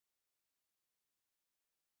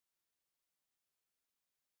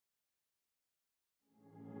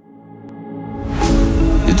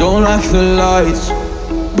Don't like the lights,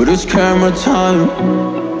 but it's camera time.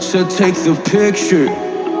 Said take the picture,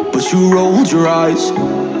 but you rolled your eyes.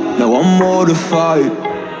 Now I'm mortified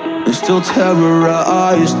and still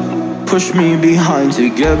terrorized. Push me behind to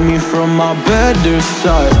get me from my better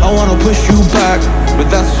side. I wanna push you back, but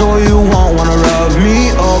that's all you want. Wanna rub me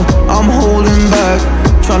up, I'm holding back.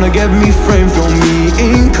 Tryna get me framed, throw me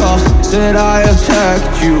in cuffs. Said I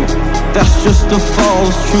attacked you, that's just a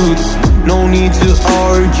false truth. No need to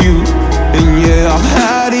argue, and yeah, I've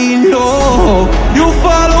had enough. You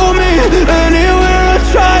follow me anywhere I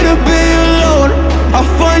try to be alone, I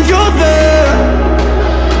find you there.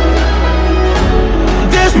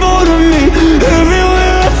 There's more to me,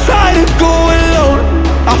 everywhere I try to go alone,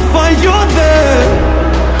 I find you there.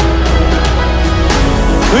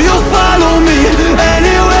 You follow me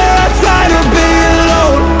anywhere I try to be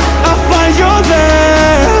alone, I find you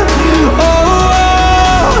there.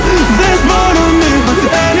 Oh, there's more to me,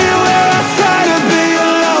 anywhere I try to be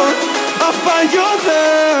alone, I find you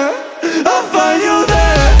there, I find you there.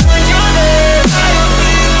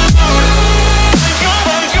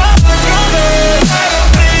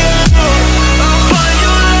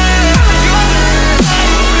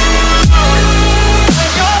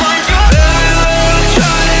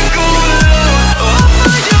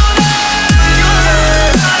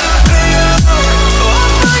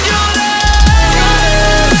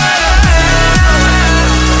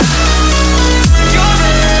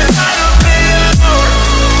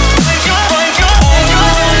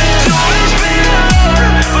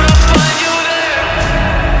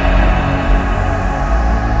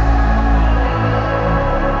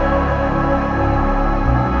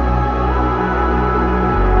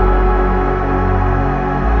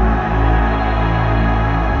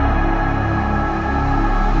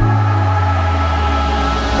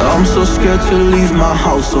 I'm so scared to leave my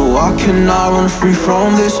house, so I cannot run free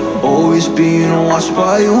from this. Always being watched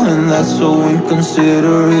by you, and that's so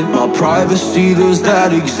inconsiderate. My privacy, does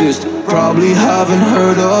that exist? Probably haven't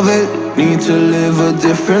heard of it. Need to live a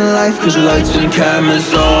different life, cause lights and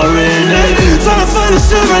cameras are in it. Trying to find a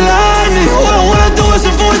silver lining, all I wanna do is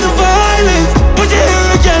avoid the violence. But you're here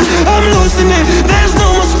again, I'm losing it. There's no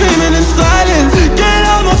more screaming in silence.